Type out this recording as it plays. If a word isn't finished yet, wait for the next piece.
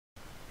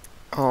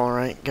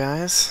Alright,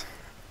 guys.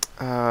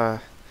 I'm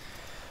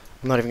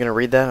not even going to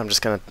read that, I'm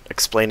just going to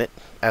explain it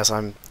as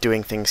I'm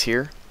doing things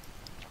here.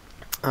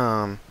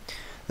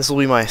 This will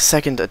be my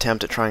second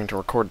attempt at trying to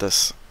record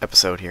this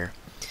episode here.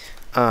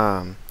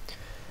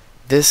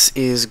 This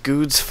is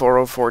Guude's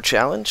 404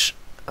 challenge,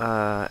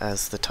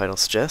 as the title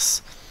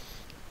suggests.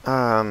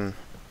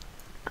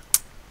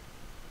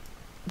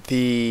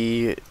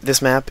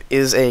 This map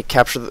is a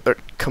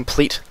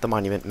complete the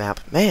monument map.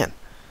 Man,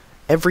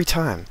 every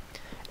time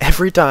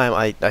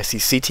I see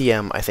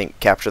CTM, I think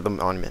capture the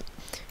monument,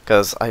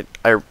 because I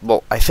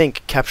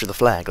think capture the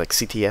flag, like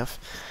CTF.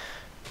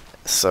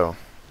 So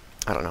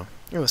I don't know.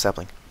 It was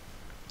sapling.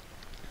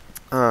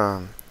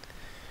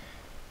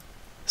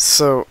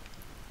 So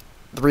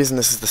the reason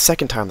this is the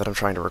second time that I'm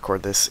trying to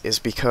record this is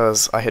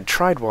because I had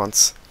tried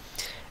once,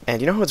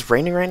 and you know how it's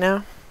raining right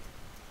now?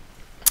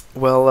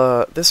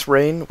 Well, this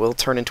rain will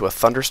turn into a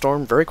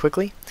thunderstorm very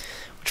quickly,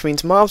 which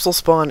means mobs will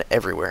spawn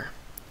everywhere.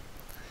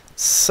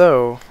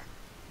 So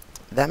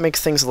that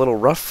makes things a little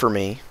rough for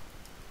me.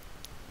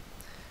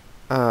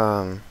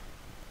 You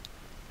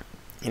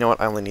know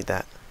what? I only need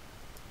that.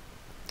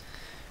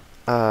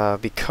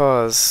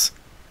 Because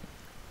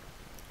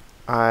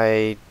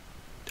I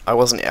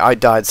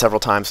died several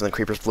times and the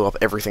creepers blew up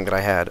everything that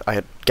I had. I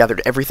had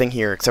gathered everything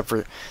here except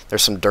for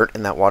there's some dirt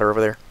in that water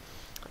over there.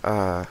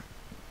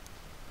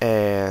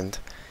 And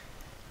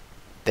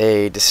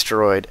they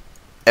destroyed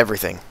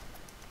everything.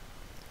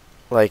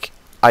 Like,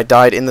 I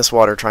died in this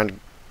water trying to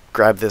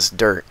grab this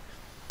dirt,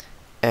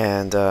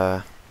 and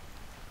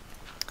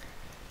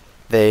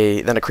then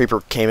a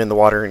creeper came in the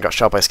water and got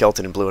shot by a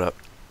skeleton and blew it up.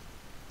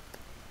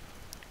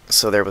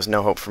 So there was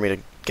no hope for me to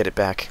get it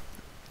back,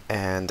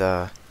 and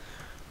I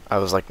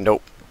was like,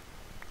 nope,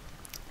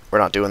 we're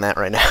not doing that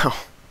right now.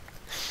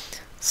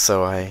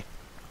 So I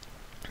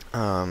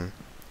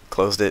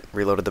closed it,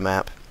 reloaded the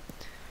map,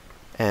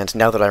 and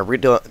now that I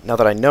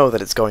know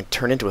that it's going to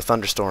turn into a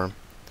thunderstorm,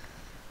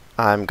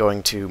 I'm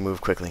going to move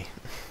quickly.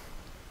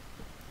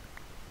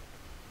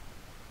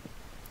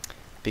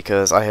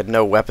 Because I had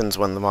no weapons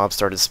when the mob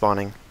started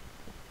spawning.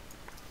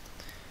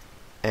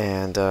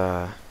 And,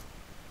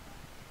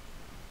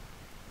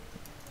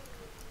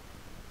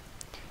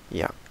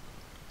 yeah.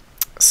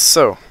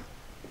 So,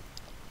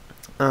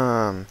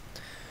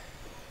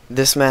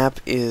 this map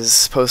is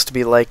supposed to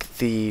be like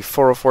the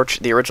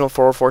original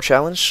 404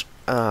 challenge,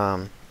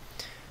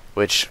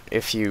 which,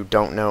 if you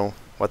don't know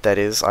what that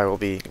is, I will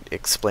be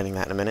explaining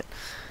that in a minute.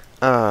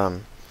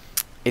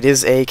 It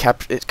is a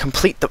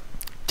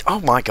oh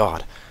my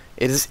god.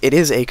 It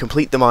is a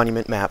complete the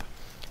monument map,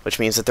 which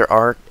means that there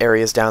are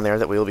areas down there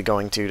that we will be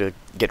going to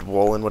get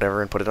wool and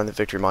whatever and put it on the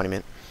victory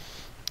monument.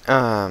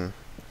 Or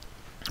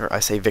I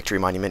say victory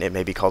monument, it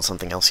may be called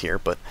something else here,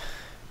 but,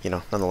 you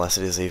know, nonetheless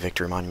it is a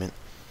victory monument.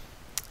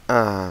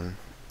 I'm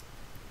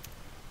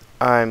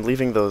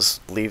leaving those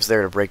leaves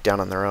there to break down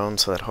on their own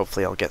so that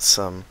hopefully I'll get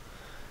some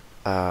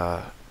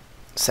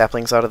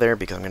saplings out of there,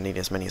 because I'm going to need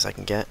as many as I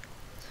can get.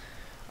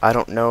 I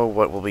don't know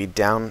what will be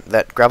down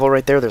that gravel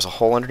right there. There's a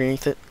hole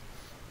underneath it.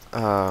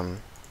 Or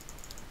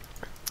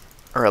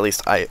at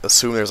least I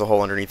assume there's a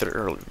hole underneath it,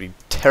 or it would be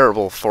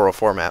terrible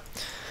 404 map.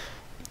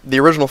 The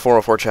original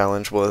 404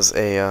 challenge was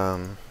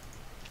a,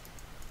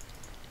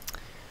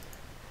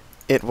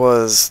 there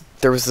was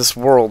this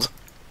world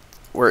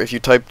where if you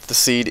typed the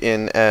seed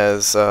in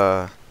as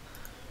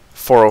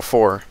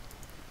 404,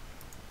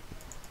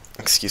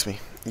 excuse me,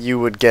 you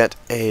would get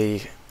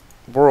a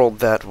world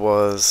that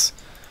was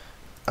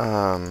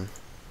that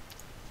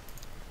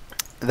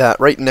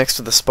right next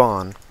to the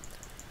spawn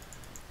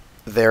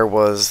there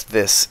was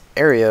this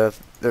area,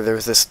 there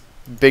was this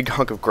big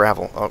hunk of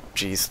gravel. Oh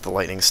geez, the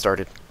lightning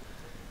started,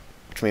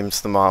 which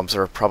means the mobs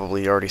are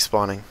probably already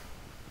spawning.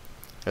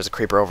 There's a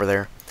creeper over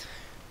there.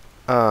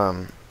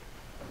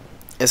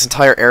 This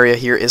entire area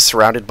here is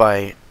surrounded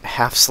by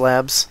half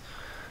slabs.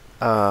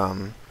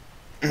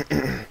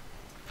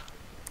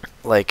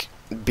 Like,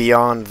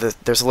 beyond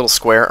there's a little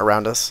square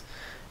around us,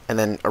 and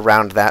then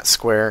around that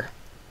square,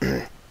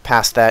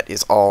 past that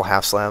is all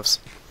half slabs.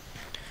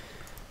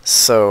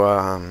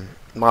 So,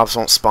 mobs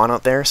won't spawn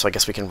out there, so I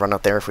guess we can run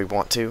out there if we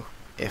want to,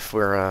 if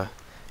we're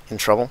in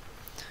trouble.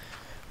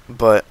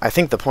 But I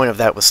think the point of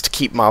that was to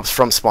keep mobs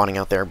from spawning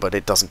out there, but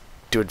it doesn't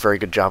do a very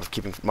good job of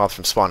keeping mobs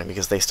from spawning,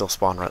 because they still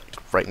spawn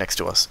right next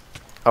to us.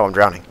 Oh, I'm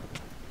drowning.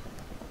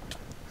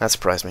 That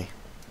surprised me.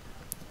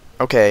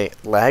 Okay,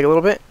 lag a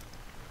little bit.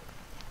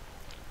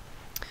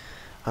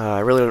 I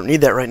really don't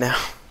need that right now.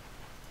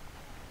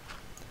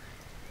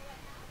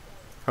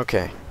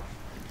 Okay,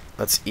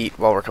 let's eat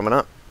while we're coming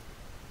up.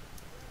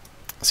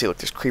 See, look,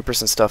 there's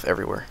creepers and stuff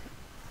everywhere.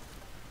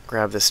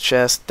 Grab this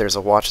chest. There's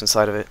a watch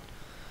inside of it.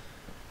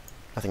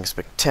 Nothing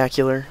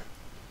spectacular.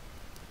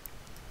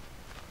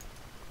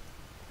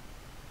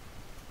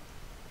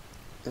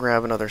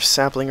 Grab another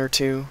sapling or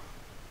two.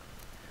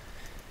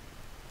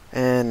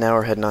 And now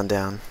we're heading on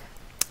down.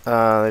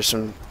 There's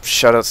some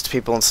shoutouts to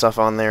people and stuff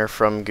on there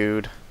from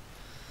Guude,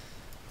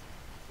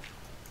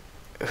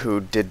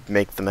 who did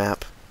make the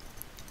map.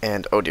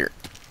 And, oh dear.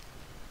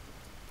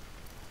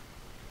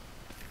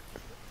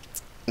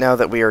 now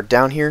that we are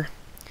down here,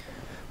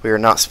 we are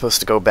not supposed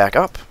to go back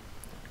up,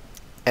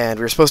 and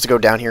we were supposed to go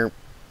down here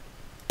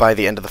by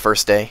the end of the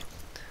first day,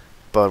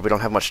 but we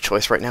don't have much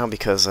choice right now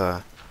because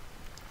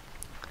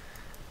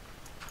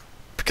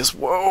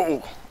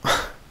whoa!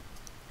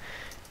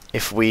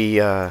 If we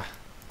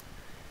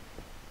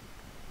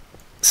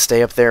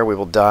stay up there, we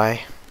will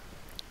die.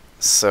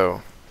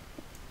 So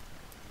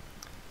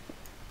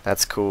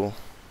that's cool.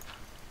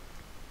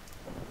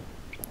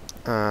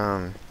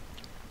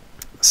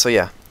 So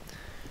yeah,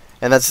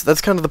 and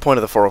that's kind of the point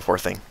of the 404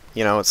 thing.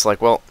 You know, it's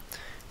like, well,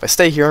 if I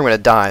stay here, I'm going to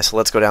die, so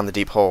let's go down the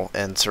deep hole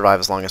and survive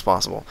as long as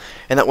possible.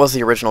 And that was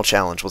the original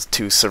challenge, was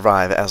to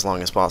survive as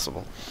long as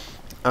possible.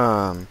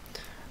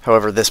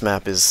 However, this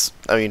map is,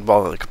 I mean,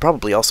 while it could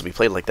probably also be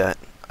played like that,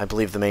 I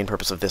believe the main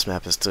purpose of this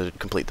map is to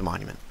complete the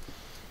monument,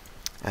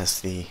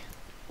 as the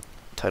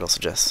title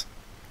suggests.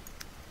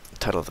 The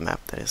title of the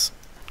map, that is.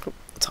 Oop,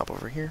 let's hop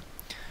over here.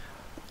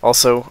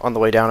 Also, on the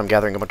way down, I'm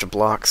gathering a bunch of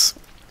blocks,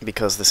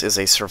 because this is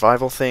a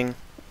survival thing,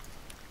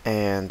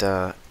 and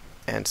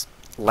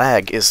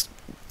lag is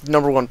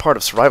 #1 part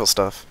of survival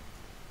stuff.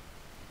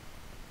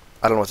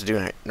 I don't know what to do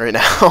right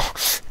now.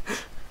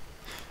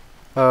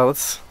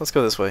 Let's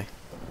go this way.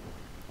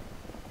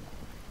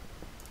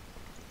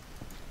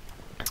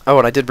 Oh,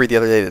 and I did read the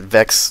other day that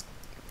Vex,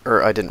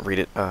 or I didn't read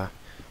it,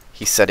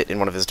 he said it in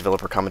one of his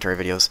developer commentary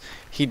videos.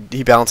 He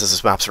balances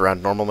his maps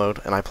around normal mode,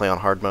 and I play on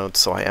hard mode,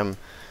 so I am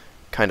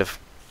kind of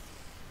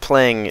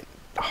playing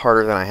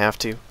harder than I have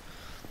to.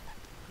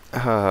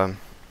 But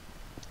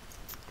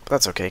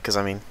that's okay, because,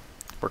 I mean,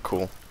 we're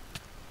cool.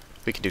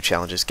 We can do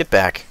challenges. Get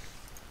back.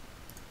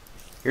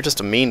 You're just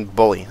a mean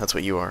bully, that's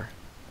what you are.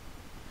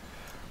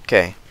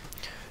 Okay.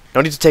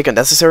 No need to take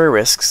unnecessary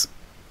risks.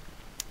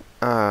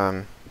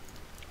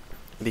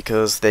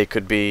 Because they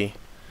could be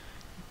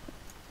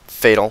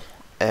fatal,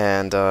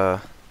 and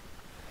I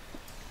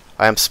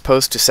am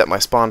supposed to set my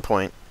spawn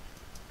point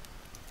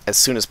as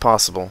soon as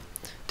possible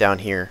down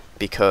here,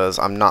 because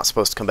I'm not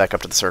supposed to come back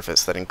up to the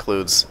surface. That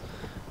includes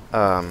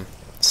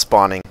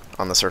spawning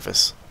on the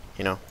surface,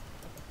 you know?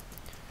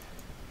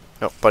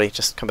 No, buddy,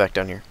 just come back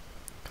down here.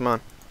 Come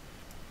on.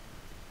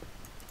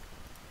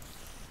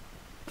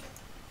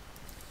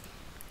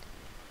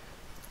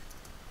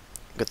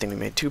 Good thing we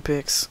made 2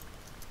 picks.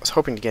 I was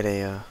hoping to get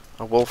a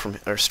wool from,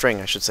 or string,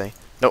 I should say.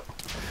 Nope.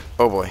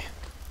 Oh boy.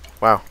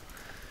 Wow.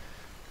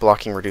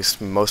 Blocking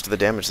reduced most of the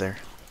damage there.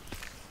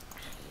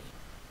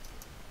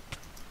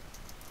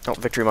 Oh,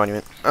 victory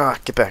monument. Ah,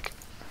 get back.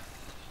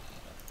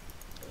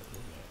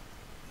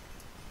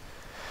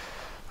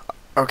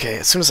 Okay,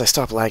 as soon as I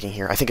stop lagging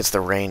here, I think it's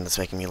the rain that's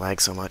making me lag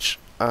so much.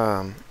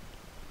 Ooh,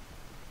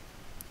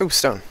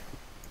 stone.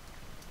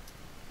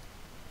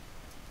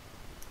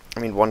 I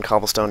mean, 1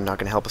 cobblestone not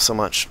going to help us so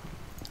much,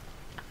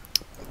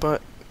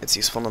 but it's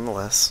useful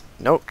nonetheless.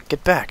 Nope,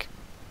 get back.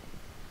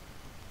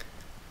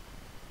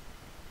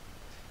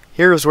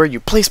 Here is where you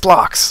place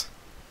blocks.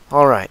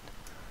 All right.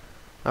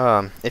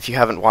 If you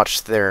haven't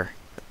watched there,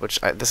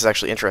 this is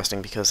actually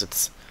interesting because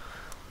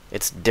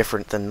it's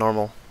different than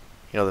normal.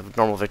 You know, the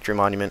normal victory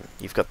monument,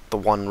 you've got the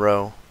 1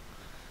 row,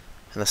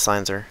 and the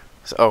signs are...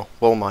 So, oh,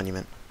 wool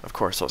monument. Of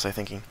course, what was I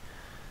thinking?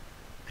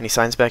 Any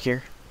signs back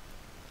here?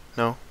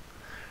 No?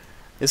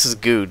 This is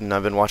Guude, and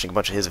I've been watching a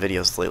bunch of his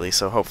videos lately,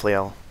 so hopefully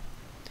I'll...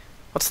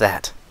 What's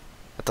that?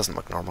 That doesn't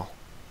look normal.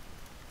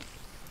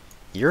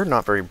 You're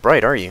not very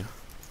bright, are you?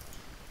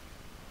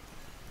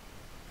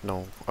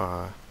 No,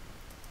 blah,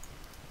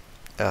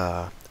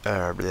 blah.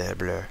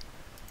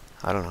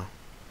 I don't know.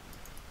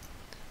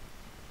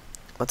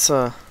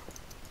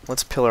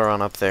 Let's pillar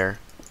on up there.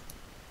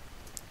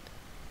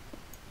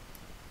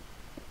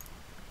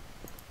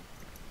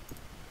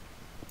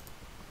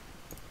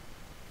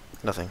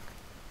 Nothing.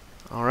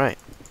 Alright.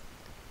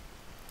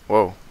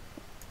 Whoa.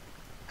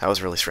 That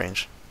was really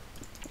strange.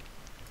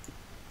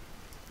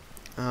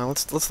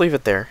 Let's leave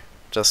it there,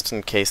 just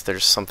in case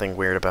there's something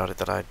weird about it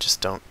that I just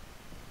don't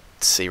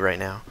see right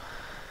now.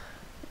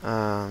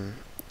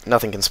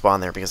 Nothing can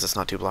spawn there because it's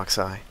not 2 blocks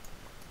high.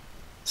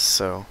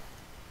 So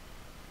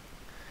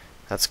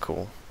that's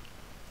cool.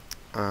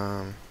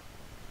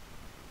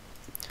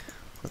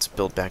 Let's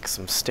build back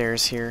some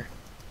stairs here.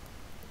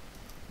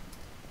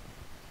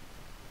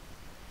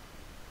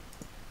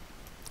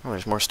 Oh,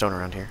 there's more stone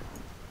around here.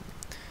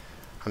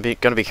 I'm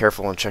gonna be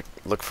careful and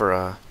look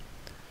for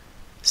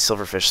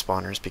silverfish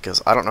spawners,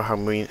 because I don't know how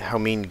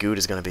mean Guude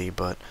is gonna be,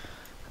 but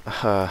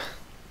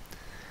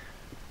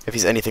if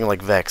he's anything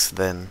like Vex,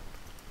 then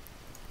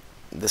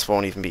this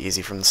won't even be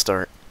easy from the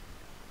start.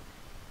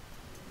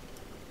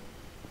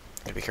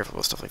 Gotta be careful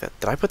about stuff like that.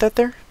 Did I put that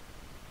there?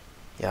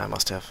 Yeah, I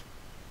must have.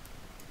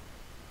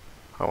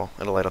 Oh well,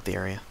 it'll light up the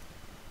area.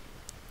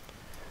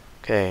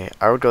 Okay,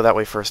 I would go that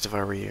way first if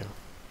I were you.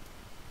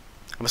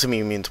 I'm assuming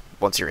you mean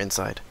once you're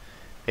inside.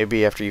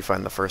 Maybe after you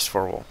find the first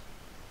 4 wool.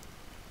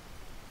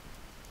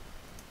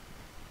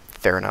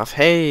 Fair enough.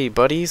 Hey,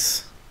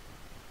 buddies!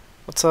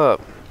 What's up?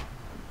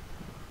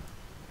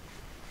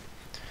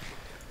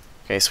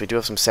 Okay, so we do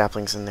have some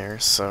saplings in there,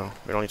 so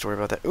we don't need to worry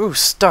about that. Ooh,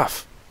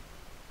 stuff!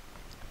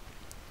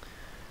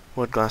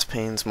 Wood, glass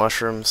panes,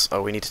 mushrooms.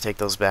 Oh, we need to take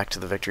those back to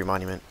the Victory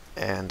Monument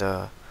and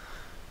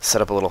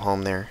set up a little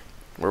home there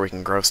where we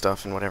can grow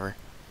stuff and whatever.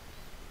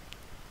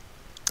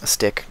 A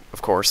stick,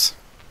 of course.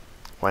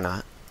 Why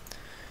not?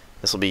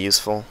 This will be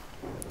useful.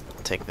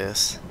 I'll take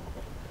this.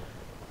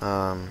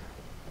 I'll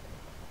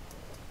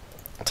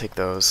take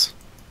those.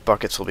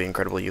 Buckets will be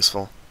incredibly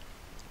useful.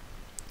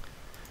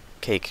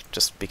 Cake,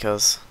 just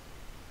because.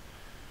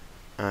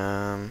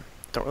 Don't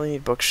really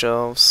need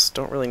bookshelves.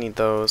 Don't really need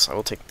those. I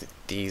will take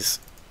these,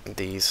 and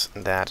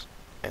that,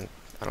 and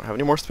I don't have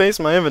any more space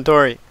in my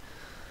inventory.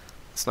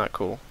 It's not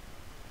cool.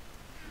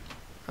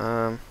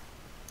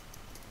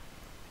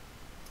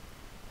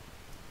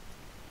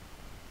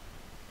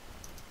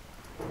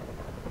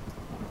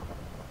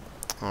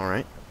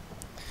 Alright.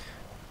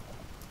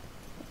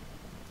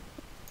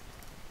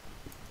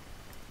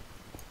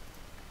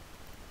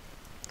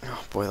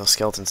 Oh boy, those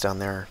skeletons down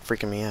there are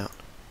freaking me out.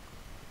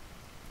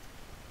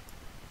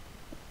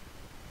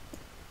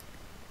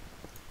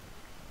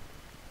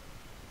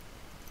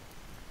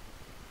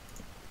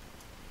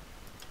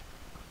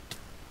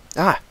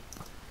 Ah!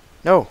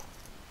 No!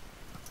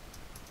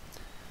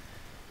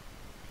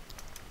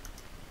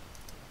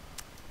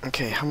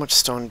 Okay, how much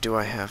stone do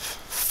I have?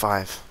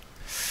 5.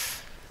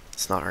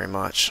 It's not very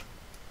much.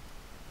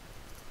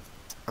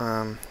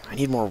 I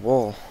need more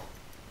wool.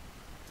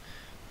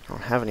 I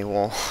don't have any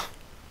wool.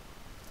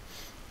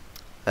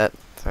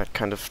 That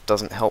kind of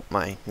doesn't help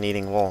my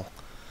needing wool.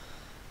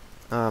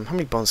 How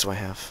many bones do I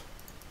have?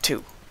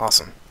 2.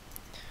 Awesome.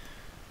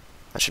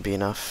 That should be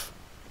enough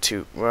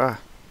to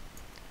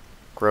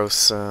grow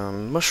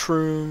some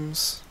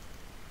mushrooms.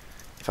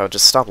 If I would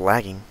just stop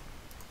lagging.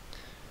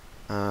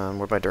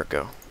 Where'd my dirt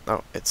go?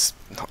 Oh, it's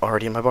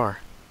already in my bar.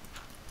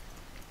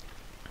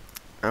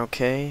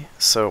 Okay,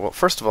 so, well,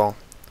 first of all,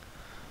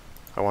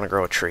 I want to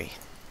grow a tree.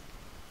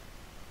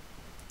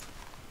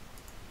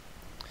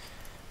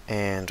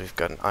 And we've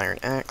got an iron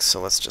axe,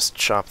 so let's just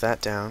chop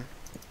that down.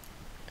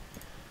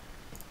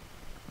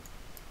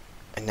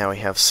 And now we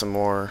have some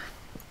more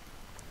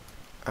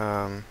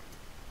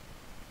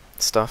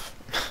stuff.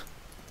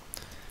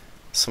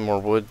 Some more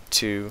wood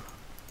to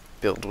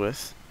build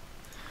with.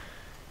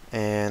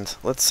 And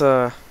let's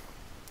get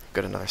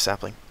another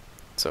sapling.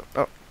 So,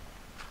 oh,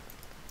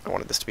 I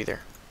wanted this to be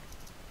there.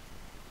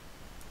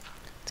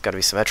 It's got to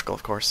be symmetrical,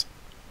 of course.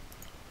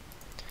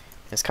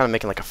 And it's kind of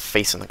making like a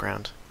face in the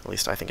ground. At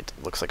least I think it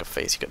looks like a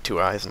face. You got 2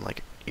 eyes and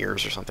like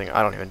ears or something.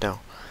 I don't even know.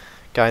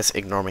 Guys,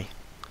 ignore me.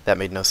 That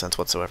made no sense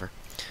whatsoever.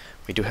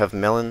 We do have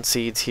melon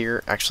seeds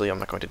here. Actually, I'm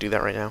not going to do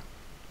that right now.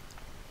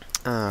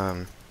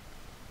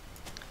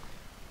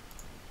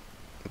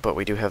 But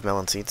we do have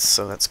melon seeds,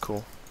 so that's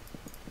cool.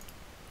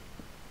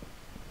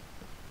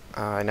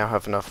 I now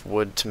have enough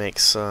wood to make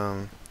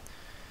some...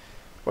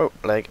 Whoa,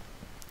 leg.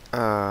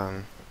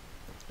 Oh,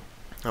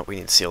 we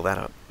need to seal that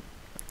up.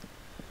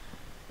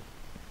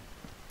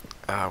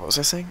 What was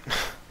I saying?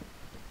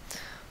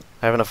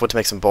 I have enough wood to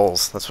make some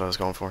bowls. That's what I was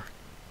going for.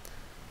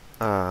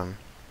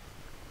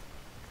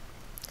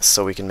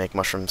 So we can make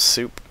mushroom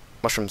soup.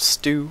 Mushroom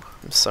stew.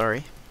 I'm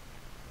sorry.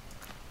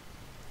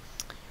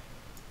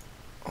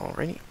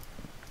 Alrighty.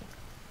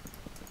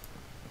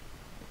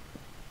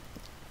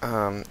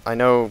 I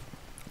know,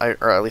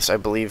 or at least I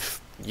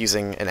believe,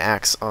 using an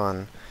axe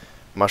on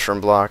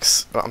mushroom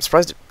blocks... Well, I'm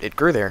surprised it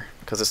grew there,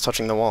 because it's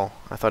touching the wall.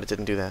 I thought it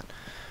didn't do that.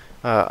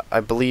 I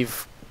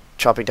believe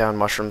chopping down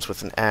mushrooms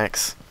with an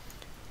axe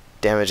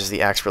damages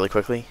the axe really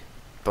quickly,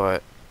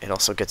 but it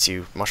also gets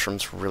you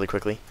mushrooms really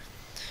quickly.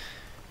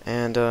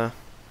 And, I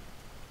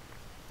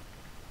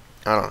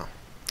don't know.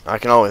 I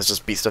can always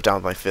just beat stuff down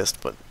with my fist,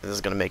 but this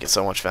is going to make it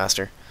so much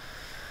faster.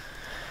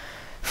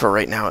 For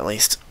right now, at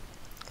least.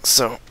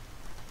 So,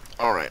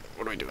 alright,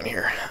 what are we doing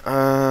here? We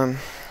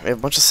have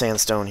a bunch of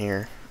sandstone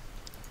here.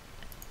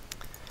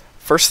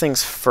 First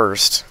things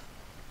first,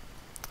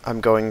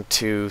 I'm going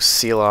to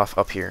seal off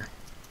up here.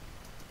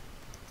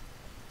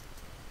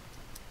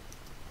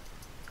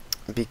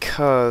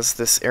 Because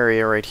this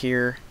area right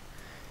here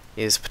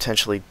is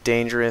potentially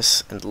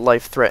dangerous and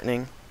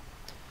life-threatening.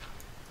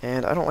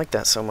 And I don't like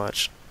that so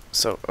much.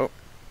 So, oh.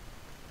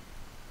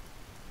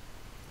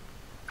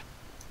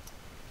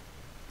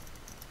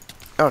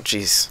 Oh,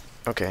 jeez.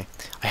 Okay.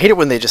 I hate it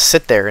when they just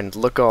sit there and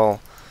look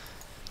all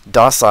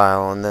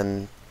docile and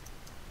then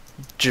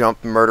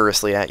jump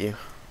murderously at you.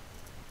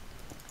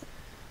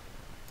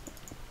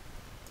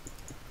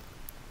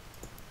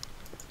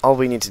 All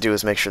we need to do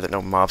is make sure that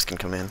no mobs can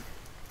come in.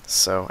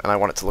 So, and I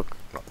want it to look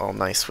all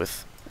nice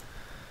with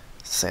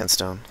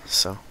sandstone,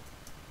 so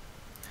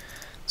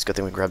it's a good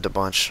thing we grabbed a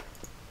bunch.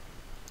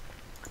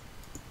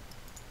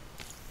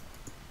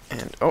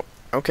 And, oh,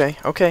 okay,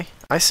 okay,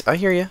 I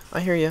hear you,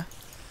 I hear you.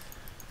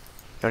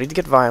 No need to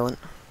get violent.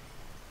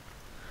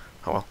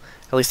 Oh well,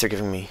 at least they're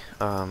giving me,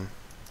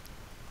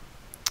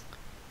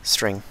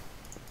 string,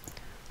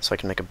 so I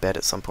can make a bed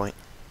at some point.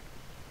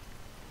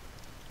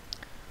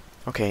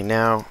 Okay,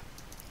 now,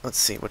 let's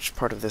see, which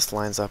part of this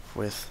lines up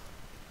with...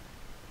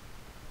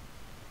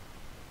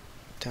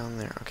 Down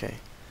there, okay.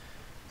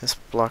 This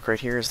block right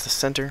here is the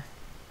center.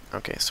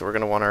 Okay, so we're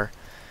going to want our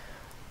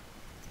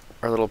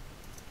our little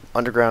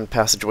underground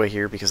passageway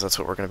here, because that's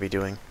what we're going to be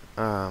doing.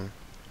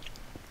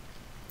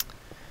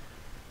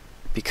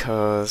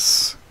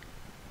 Because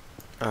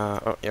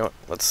oh, you know what?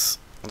 Let's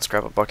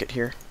grab a bucket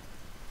here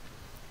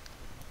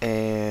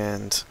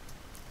and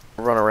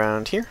run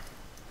around here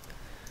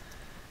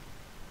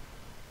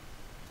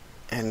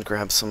and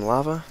grab some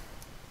lava,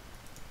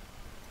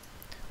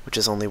 which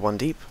is only 1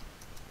 deep.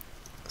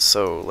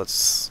 So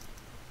let's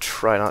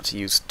try not to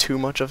use too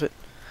much of it.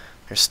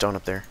 There's stone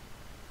up there.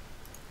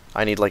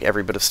 I need like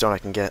every bit of stone I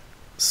can get,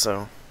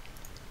 so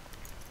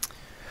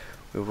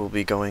we will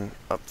be going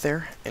up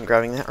there and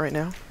grabbing that right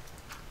now.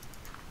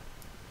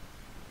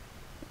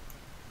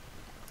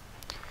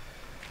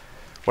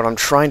 What I'm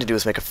trying to do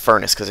is make a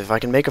furnace, because if I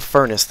can make a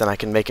furnace, then I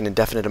can make an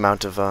indefinite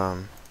amount of,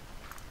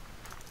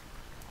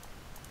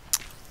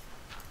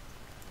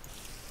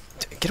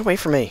 Get away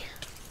from me!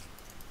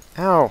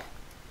 Ow!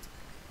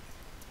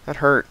 That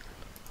hurt.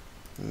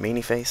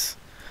 Meanie face.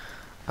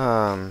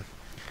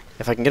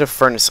 If I can get a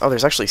furnace... Oh,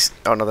 there's actually...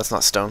 Oh, no, that's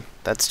not stone.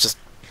 That's just...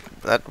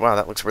 Wow,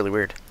 that looks really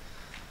weird.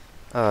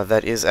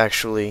 That is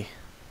actually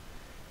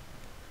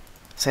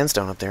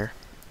sandstone up there.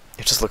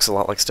 It just looks a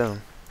lot like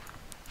stone.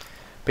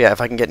 But yeah,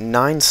 if I can get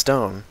 9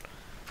 stone,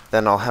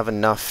 then I'll have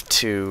enough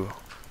to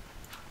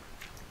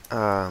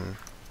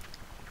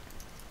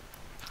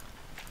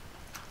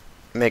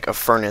make a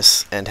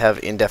furnace and have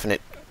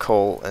indefinite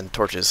coal and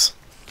torches,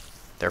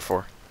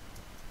 therefore.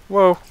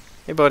 Whoa!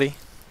 Hey, buddy.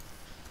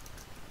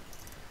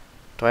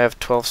 Do I have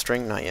 12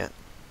 string? Not yet.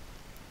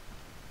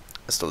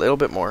 Just a little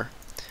bit more,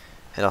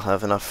 and I'll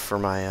have enough for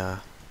my, I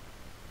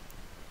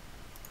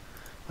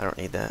don't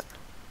need that.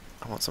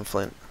 I want some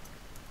flint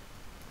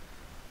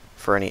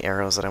for any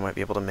arrows that I might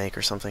be able to make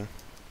or something.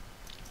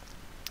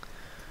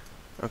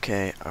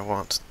 Okay, I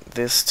want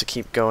this to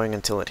keep going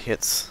until it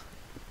hits...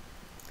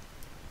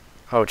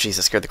 Oh jeez,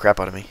 that scared the crap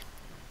out of me.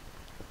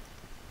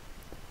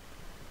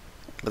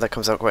 But that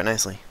comes out quite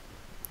nicely.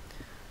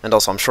 And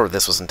also, I'm sure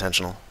this was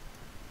intentional,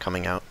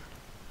 coming out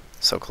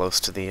so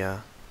close to the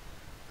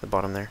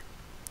bottom there.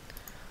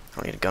 I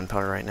don't need a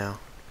gunpowder right now,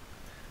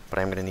 but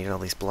I'm going to need all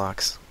these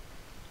blocks.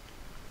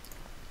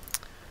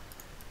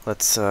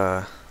 Let's, we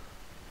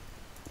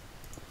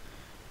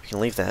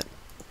can leave that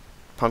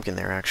pumpkin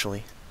there,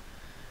 actually.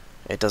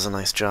 It does a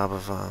nice job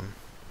of,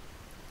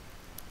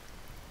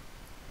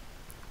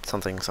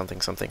 something,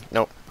 something, something.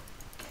 Nope.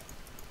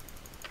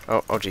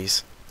 Oh, oh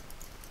geez.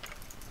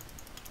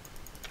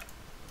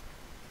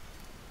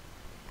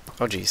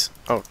 Oh geez.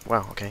 Oh,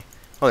 wow, okay.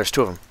 Oh, there's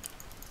 2 of them.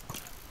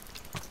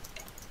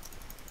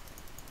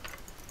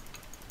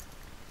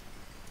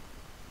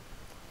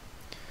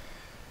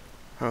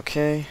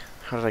 Okay,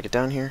 how did I get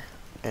down here?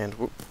 And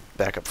whoop,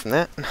 back up from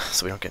that,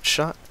 so we don't get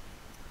shot.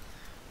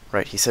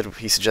 Right, he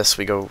suggests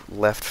we go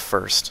left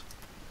first.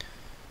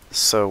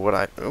 So what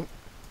I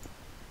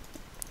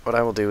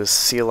will do is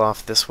seal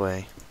off this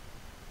way.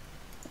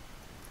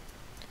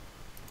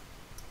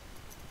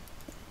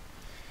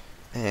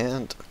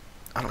 And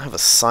I don't have a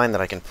sign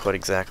that I can put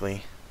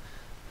exactly.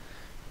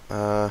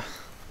 Oh.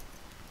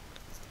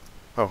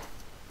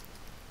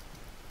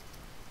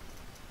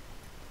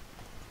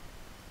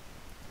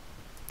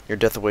 Your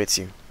death awaits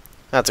you.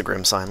 That's a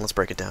grim sign. Let's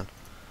break it down.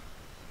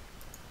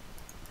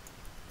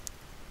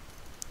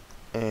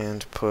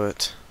 And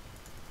put...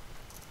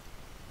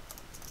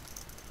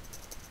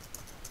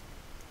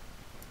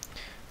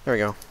 There we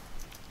go.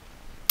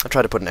 I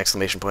tried to put an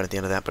exclamation point at the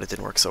end of that, but it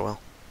didn't work so well.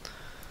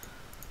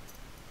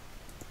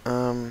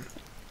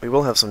 We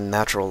will have some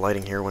natural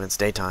lighting here when it's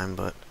daytime,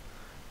 but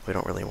we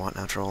don't really want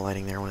natural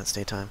lighting there when it's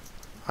daytime.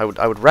 I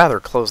would rather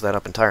close that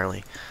up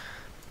entirely,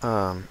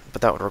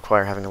 but that would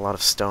require having a lot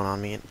of stone on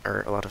me,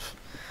 or a lot of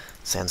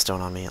sandstone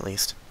on me at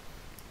least,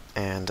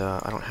 and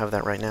I don't have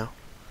that right now,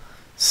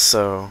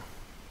 so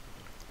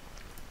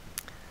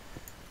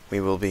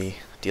we will be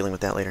dealing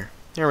with that later.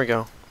 There we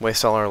go.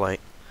 Waste all our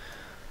light.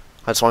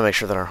 I just want to make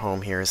sure that our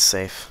home here is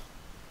safe.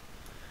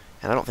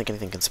 And I don't think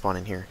anything can spawn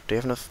in here. Do you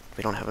have enough?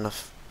 We don't have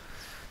enough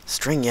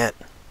string yet.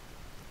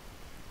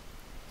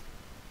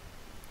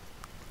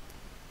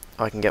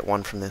 Oh, I can get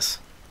 1 from this.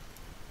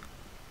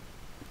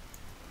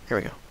 Here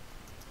we go.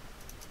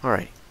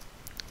 Alright.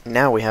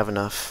 Now we have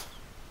enough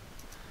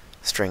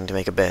string to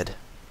make a bed,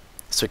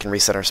 so we can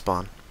reset our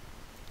spawn.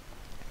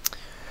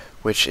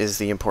 Which is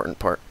the important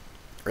part,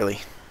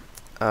 really.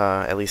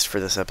 At least for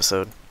this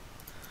episode.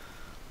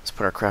 Let's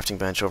put our crafting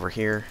bench over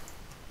here.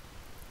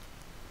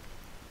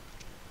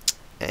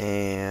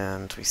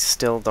 And we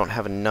still don't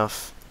have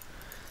enough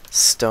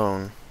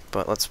stone,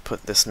 but let's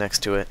put this next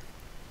to it.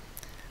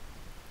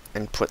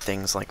 And put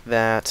things like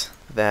that,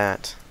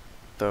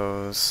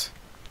 those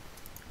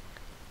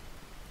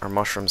are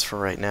mushrooms for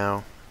right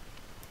now.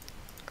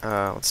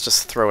 Let's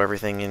just throw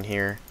everything in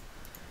here.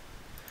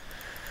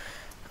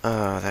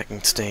 That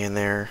can stay in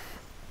there.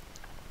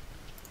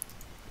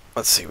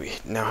 Let's see, we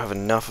now have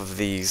enough of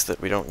these that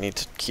we don't need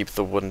to keep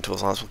the wooden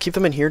tools on us. We'll keep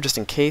them in here just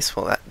in case.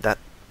 Well, that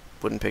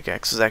wooden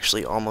pickaxe is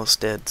actually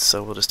almost dead,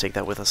 so we'll just take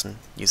that with us and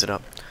use it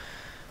up.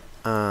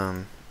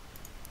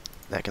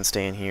 That can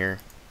stay in here.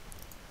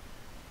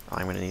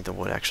 I'm going to need the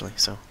wood, actually,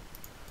 so...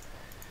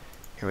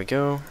 Here we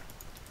go.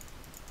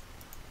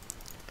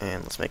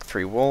 And let's make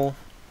 3 wool.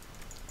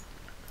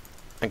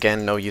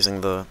 Again, no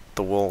using the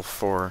wool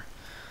for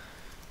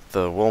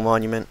the wool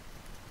monument,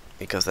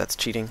 because that's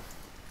cheating.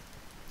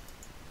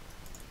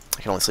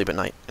 I can only sleep at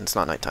night, and it's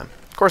not nighttime.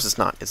 Of course it's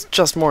not, it's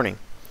just morning.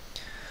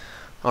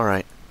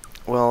 Alright,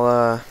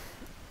 well,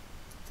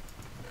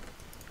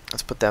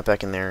 let's put that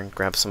back in there and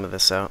grab some of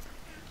this out.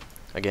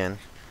 Again.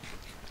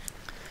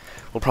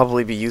 We'll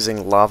probably be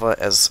using lava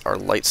as our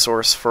light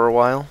source for a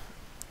while,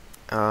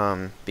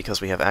 because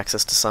we have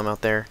access to some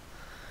out there.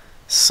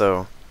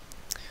 So,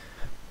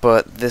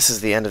 but this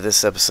is the end of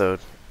this episode.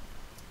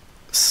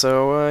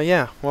 So,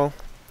 yeah, well,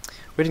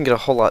 we didn't get a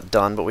whole lot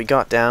done, but we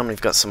got down, we've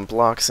got some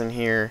blocks in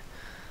here.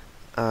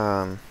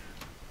 Did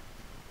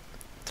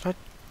I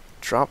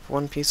drop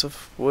one piece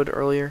of wood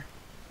earlier?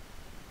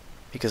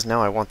 Because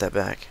now I want that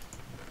back.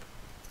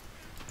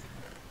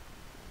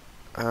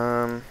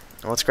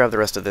 Let's grab the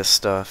rest of this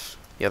stuff.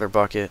 The other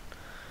bucket.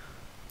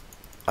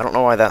 I don't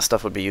know why that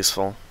stuff would be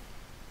useful.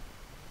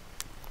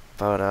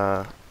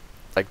 But,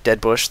 like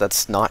dead bush,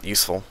 that's not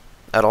useful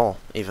at all,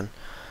 even.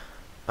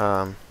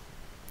 You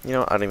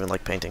know, I don't even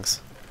like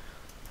paintings.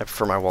 I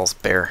prefer my walls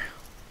bare.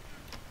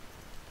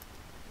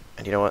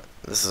 And you know what?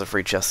 This is a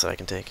free chest that I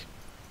can take.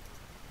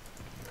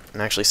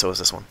 And actually, so is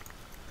this one.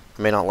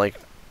 I may not like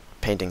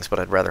paintings, but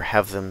I'd rather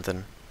have them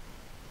than...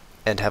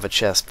 and have a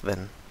chest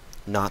than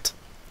not,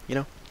 you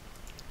know?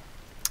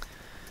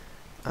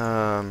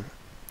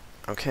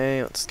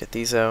 Okay, let's get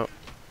these out.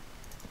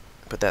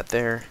 Put that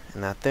there,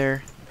 and that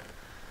there.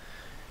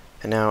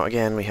 And now,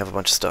 again, we have a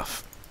bunch of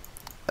stuff.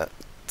 That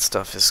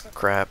stuff is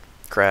crap,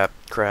 crap,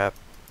 crap,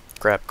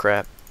 crap,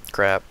 crap,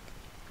 crap.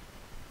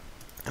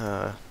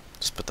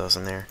 Just put those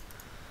in there.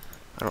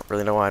 I don't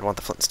really know why I'd want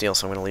the flint and steel,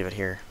 so I'm going to leave it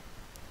here.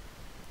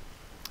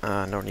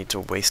 No need to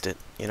waste it,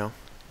 you know?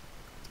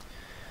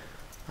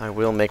 I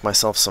will make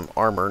myself some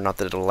armor, not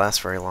that it'll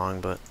last very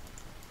long, but...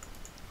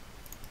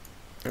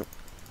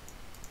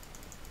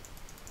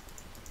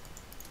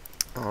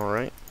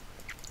 Alright.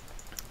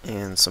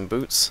 And some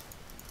boots.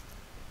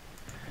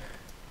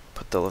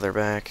 Put the leather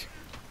back.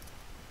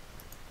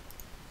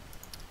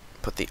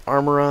 Put the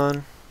armor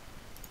on.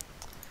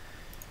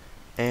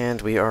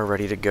 And we are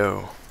ready to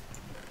go.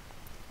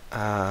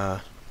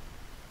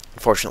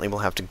 Unfortunately, we'll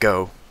have to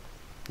go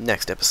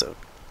next episode.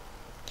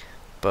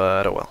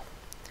 But, oh well.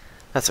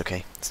 That's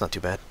okay. It's not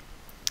too bad.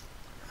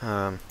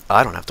 I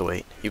don't have to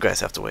wait. You guys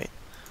have to wait.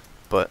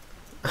 But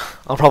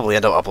I'll probably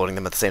end up uploading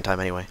them at the same time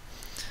anyway.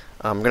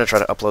 I'm going to try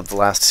to upload the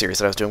last series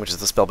that I was doing, which is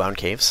the Spellbound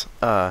Caves,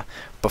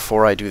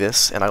 before I do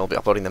this, and I will be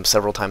uploading them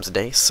several times a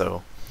day,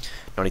 so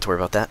no need to worry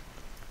about that.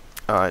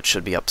 It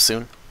should be up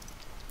soon,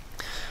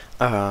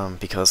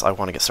 because I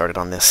want to get started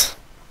on this,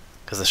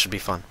 because this should be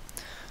fun.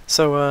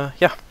 So,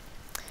 yeah,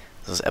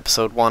 this is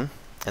episode 1,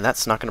 and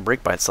that's not going to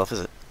break by itself,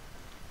 is it?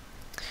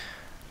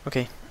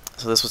 Okay,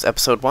 so this was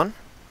episode 1,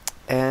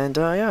 and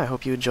yeah, I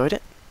hope you enjoyed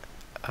it.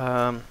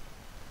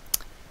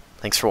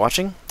 Thanks for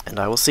watching, and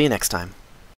I will see you next time.